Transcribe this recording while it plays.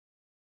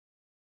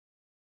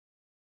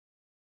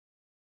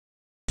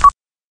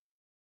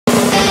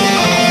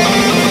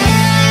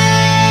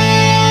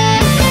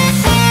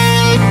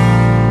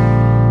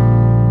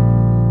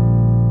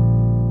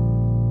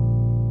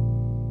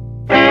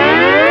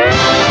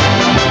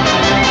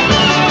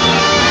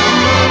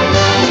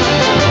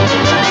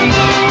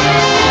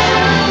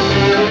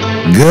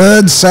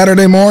Good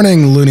Saturday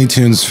morning, Looney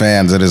Tunes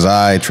fans. It is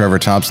I, Trevor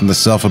Thompson, the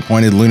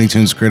self-appointed Looney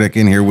Tunes critic,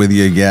 in here with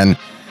you again.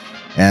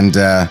 And,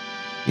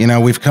 you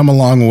know, we've come a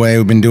long way.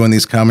 We've been doing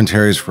these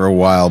commentaries for a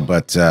while,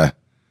 but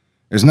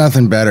there's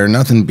nothing better,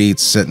 nothing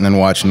beats sitting and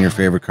watching your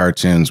favorite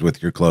cartoons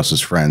with your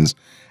closest friends.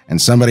 And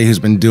somebody who's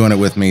been doing it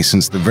with me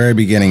since the very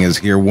beginning is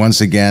here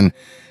once again.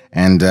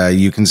 And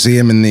you can see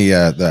him in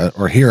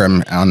or hear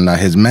him on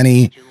his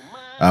many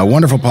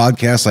wonderful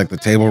podcasts like the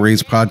Table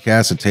Reads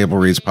Podcast at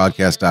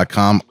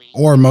tablereadspodcast.com,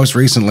 or most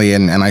recently,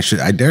 and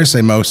I dare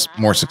say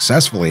more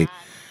successfully,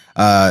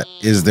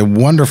 is the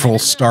wonderful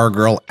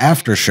Stargirl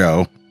After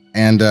Show.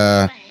 And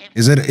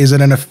is it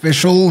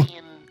official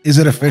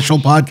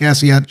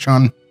podcast yet,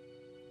 Sean?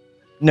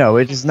 No,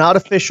 it is not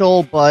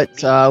official, but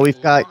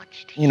we've got,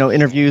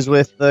 interviews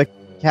with the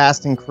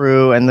cast and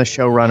crew and the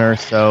showrunner,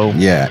 so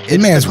yeah,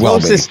 it may as well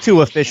be closest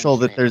to official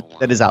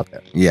that is out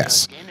there.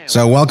 Yes.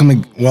 So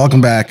welcome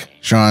back,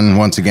 Sean,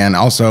 once again.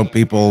 Also,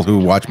 people who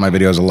watch my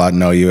videos a lot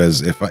know you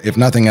as, if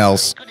nothing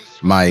else,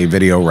 my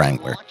video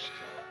wrangler.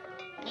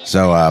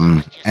 So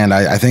and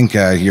I think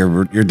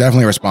you're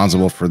definitely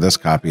responsible for this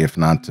copy, if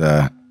not.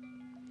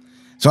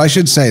 So I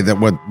should say that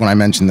when I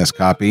mentioned this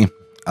copy,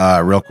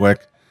 real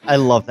quick, I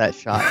love that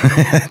shot.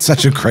 It's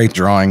such a great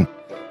drawing.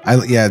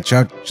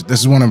 Chuck, this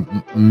is one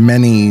of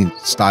many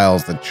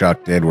styles that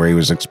Chuck did where he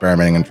was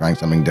experimenting and trying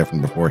something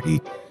different before he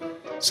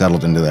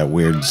settled into that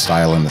weird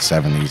style in the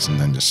 70s and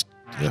then just,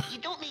 ugh.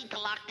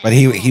 But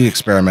he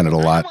experimented a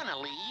lot.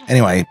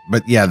 Anyway,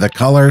 but yeah, the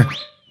color,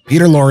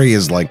 Peter Lorre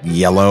is like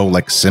yellow,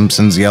 like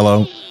Simpsons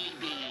yellow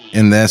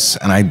in this,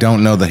 and I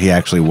don't know that he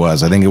actually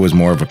was. I think it was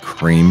more of a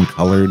cream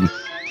colored.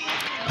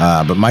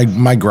 But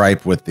my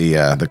gripe with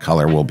the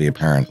color will be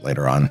apparent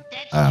later on.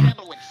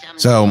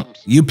 So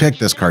you picked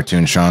this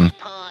cartoon, Sean.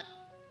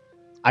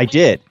 I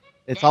did.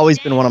 It's always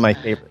been one of my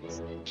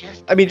favorites.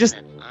 I mean, just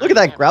look at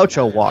that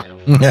Groucho walk.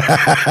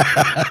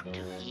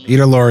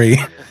 Peter Lorre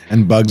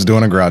and Bugs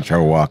doing a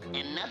Groucho walk.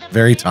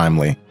 Very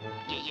timely.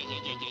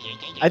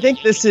 I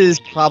think this is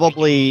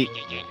probably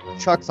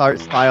Chuck's art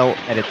style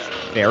at its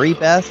very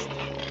best.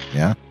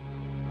 Yeah.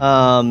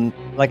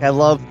 Like I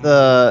love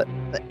the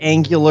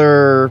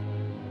angular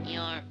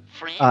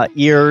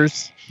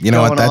ears. You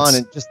know what?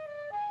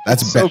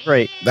 That's so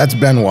great. That's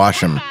Ben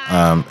Washam.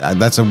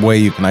 That's a way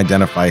you can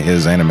identify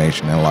his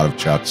animation in a lot of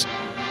Chuck's.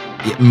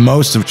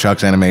 Most of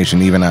Chuck's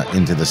animation, even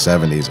into the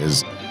 70s,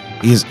 is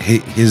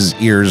his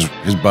ears,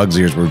 his Bug's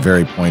ears were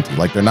very pointy.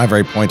 Like, they're not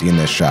very pointy in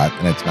this shot,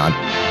 and it's not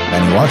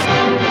Benny Washam.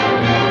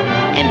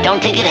 And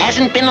don't think it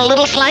hasn't been a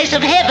little slice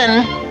of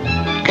heaven,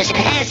 because it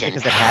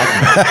hasn't.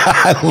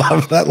 I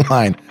love that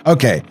line.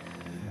 Okay,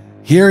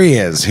 here he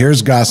is.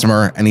 Here's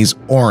Gossamer, and he's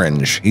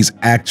orange. He's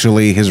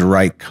actually his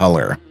right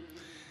color.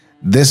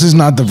 This is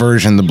not the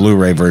version, the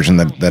Blu-ray version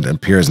that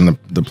appears in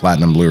the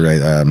Platinum Blu-ray,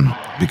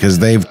 because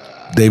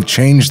they've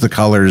changed the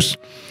colors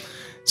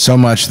so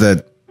much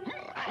that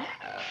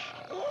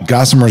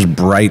Gossamer's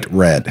bright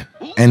red.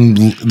 And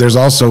there's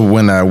also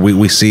when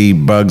we see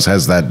Bugs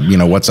has that,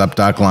 what's up,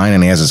 Doc line,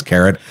 and he has his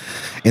carrot.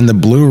 In the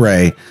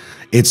Blu-ray,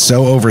 it's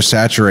so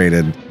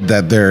oversaturated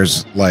that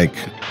there's like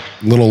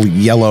little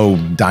yellow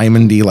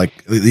diamondy,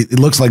 like it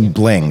looks like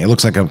bling. It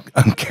looks like a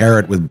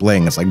carrot with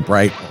bling. It's like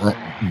bright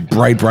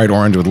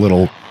orange with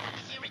little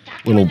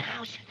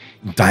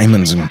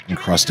diamonds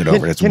encrusted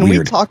over it. It's weird. Can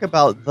we talk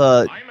about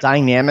the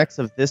dynamics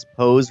of this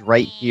pose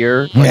right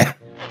here? Like,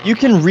 you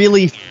can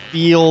really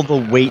feel the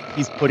weight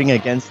he's putting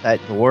against that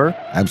door.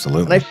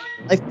 Absolutely. And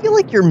I feel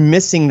like you're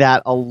missing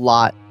that a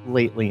lot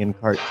lately in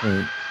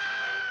cartoons.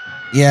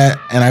 Yeah,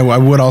 and I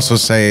would also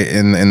say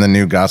in the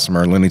new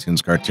Gossamer Looney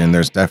Tunes cartoon,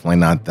 there's definitely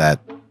not that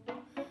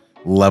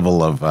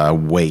level of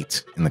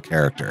weight in the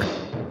character,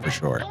 for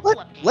sure.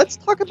 Let's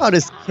talk about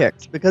his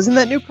kicks, because in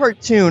that new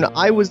cartoon,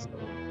 I was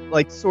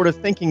like sort of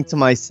thinking to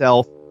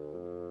myself,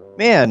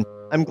 man,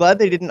 I'm glad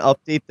they didn't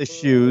update the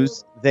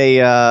shoes.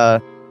 They're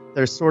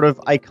sort of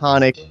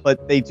iconic,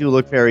 but they do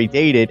look very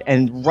dated.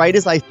 And right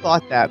as I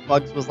thought that,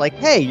 Bugs was like,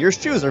 hey, your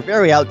shoes are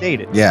very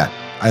outdated. Yeah,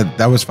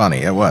 that was funny.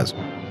 It was.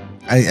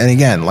 And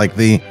again, like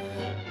we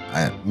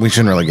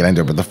shouldn't really get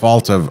into it, but the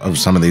fault of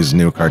some of these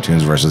new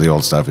cartoons versus the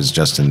old stuff is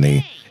just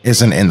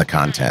isn't in the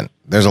content.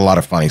 There's a lot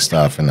of funny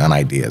stuff and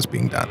ideas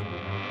being done.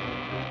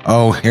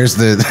 Oh, here's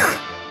the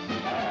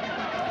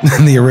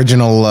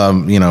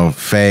original,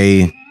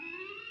 Faye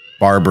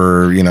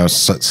barber,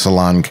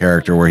 salon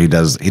character where he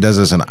does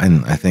this in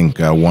I think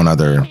one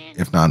other,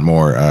 if not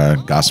more,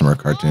 Gossamer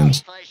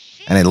cartoons.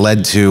 And it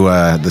led to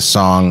the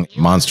song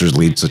 "Monsters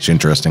Lead Such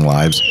Interesting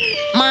Lives."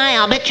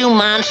 I'll bet you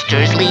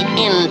monsters lead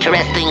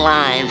interesting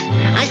lives.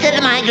 I said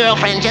to my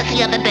girlfriend just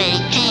the other day,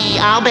 gee,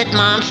 I'll bet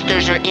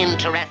monsters are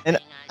interesting. And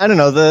I don't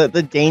know,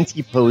 the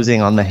dainty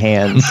posing on the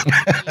hands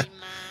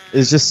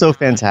is just so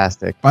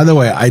fantastic. By the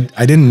way, I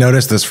didn't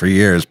notice this for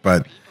years,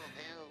 but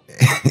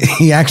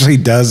he actually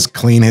does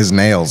clean his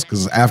nails,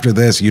 because after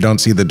this, you don't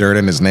see the dirt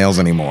in his nails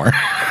anymore.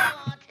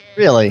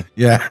 Really?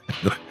 Yeah.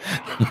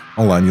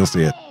 Hold on, you'll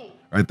see it.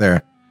 Right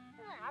there.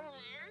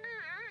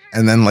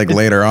 And then, like,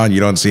 later on, you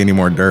don't see any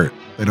more dirt.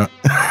 They don't.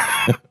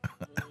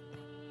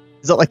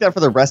 Is it like that for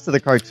the rest of the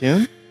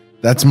cartoon?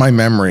 That's my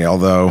memory,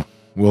 although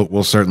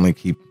we'll certainly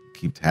keep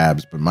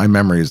tabs, but my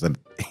memory is that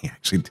he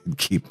actually did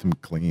keep them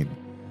clean.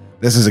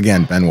 This is,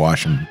 again, Ben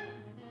washing.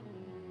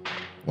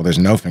 Well, there's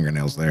no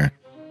fingernails there.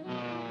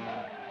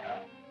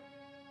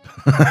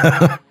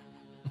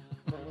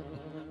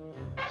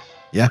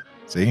 Yeah,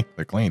 see?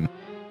 They're clean.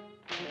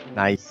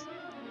 Nice.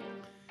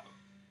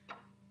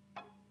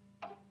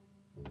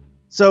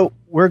 So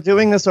we're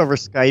doing this over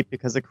Skype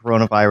because of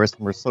coronavirus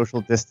and we're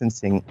social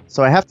distancing.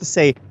 So I have to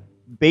say,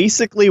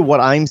 basically what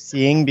I'm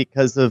seeing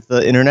because of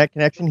the internet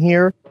connection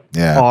here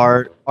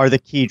are the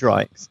key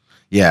drawings.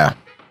 Yeah.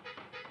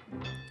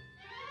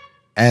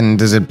 And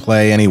does it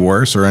play any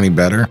worse or any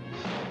better?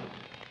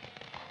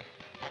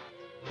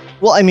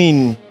 Well, I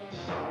mean,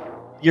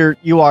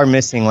 you are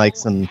missing like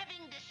some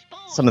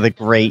of the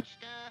great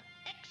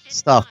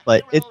stuff,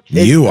 but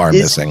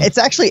it's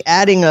actually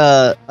adding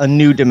a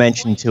new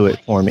dimension to it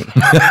for me.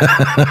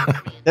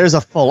 There's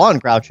a full-on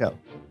Groucho.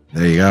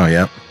 There you go.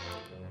 Yep.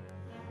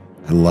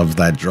 I love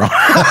that drawing.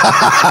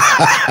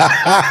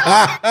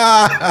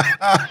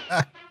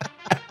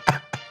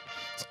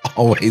 It's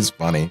always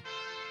funny.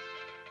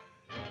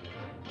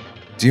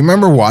 Do you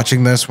remember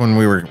watching this when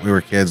we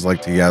were kids,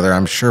 like together?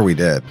 I'm sure we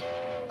did.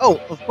 Oh,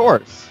 of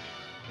course.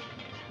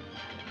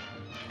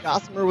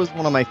 Gossamer was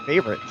one of my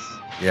favorites.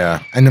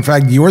 Yeah, and in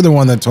fact, you were the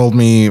one that told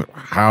me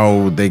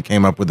how they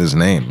came up with his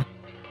name.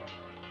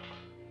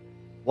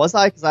 Was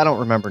I? Because I don't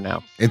remember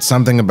now. It's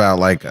something about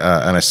like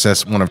an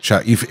assist. One of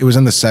Chuck. It was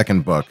in the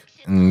second book,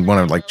 and one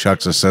of like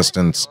Chuck's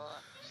assistants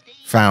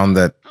found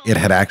that it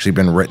had actually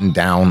been written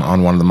down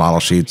on one of the model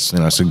sheets. You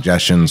know,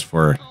 suggestions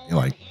for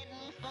like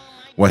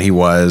what he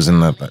was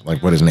and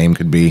like what his name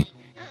could be.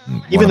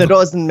 Even though it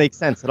doesn't make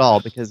sense at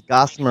all, because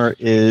gossamer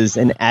is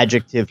an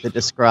adjective that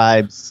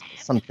describes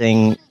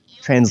something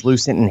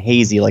translucent and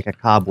hazy, like a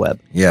cobweb.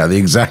 Yeah, the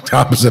exact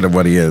opposite of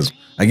what he is.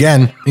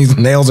 Again, his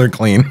nails are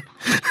clean.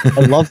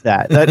 I love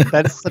that.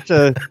 That's such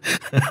a...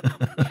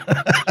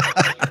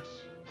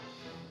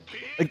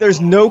 like, there's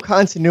no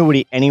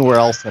continuity anywhere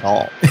else at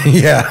all.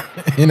 Yeah,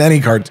 in any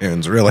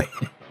cartoons, really.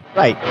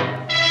 Right.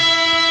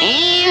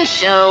 And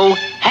so,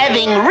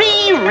 having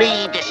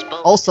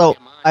disposed... Also,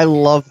 I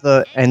love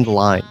the end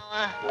line.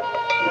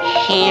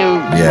 Hero.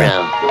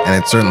 Yeah, and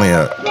it's certainly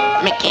a...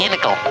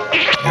 mechanical.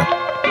 Yep.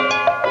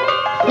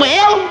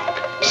 Well,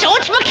 so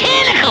it's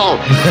mechanical.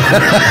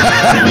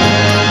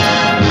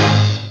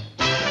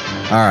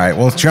 All right.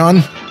 Well,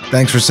 John,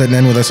 thanks for sitting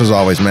in with us as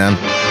always, man.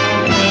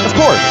 Of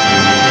course.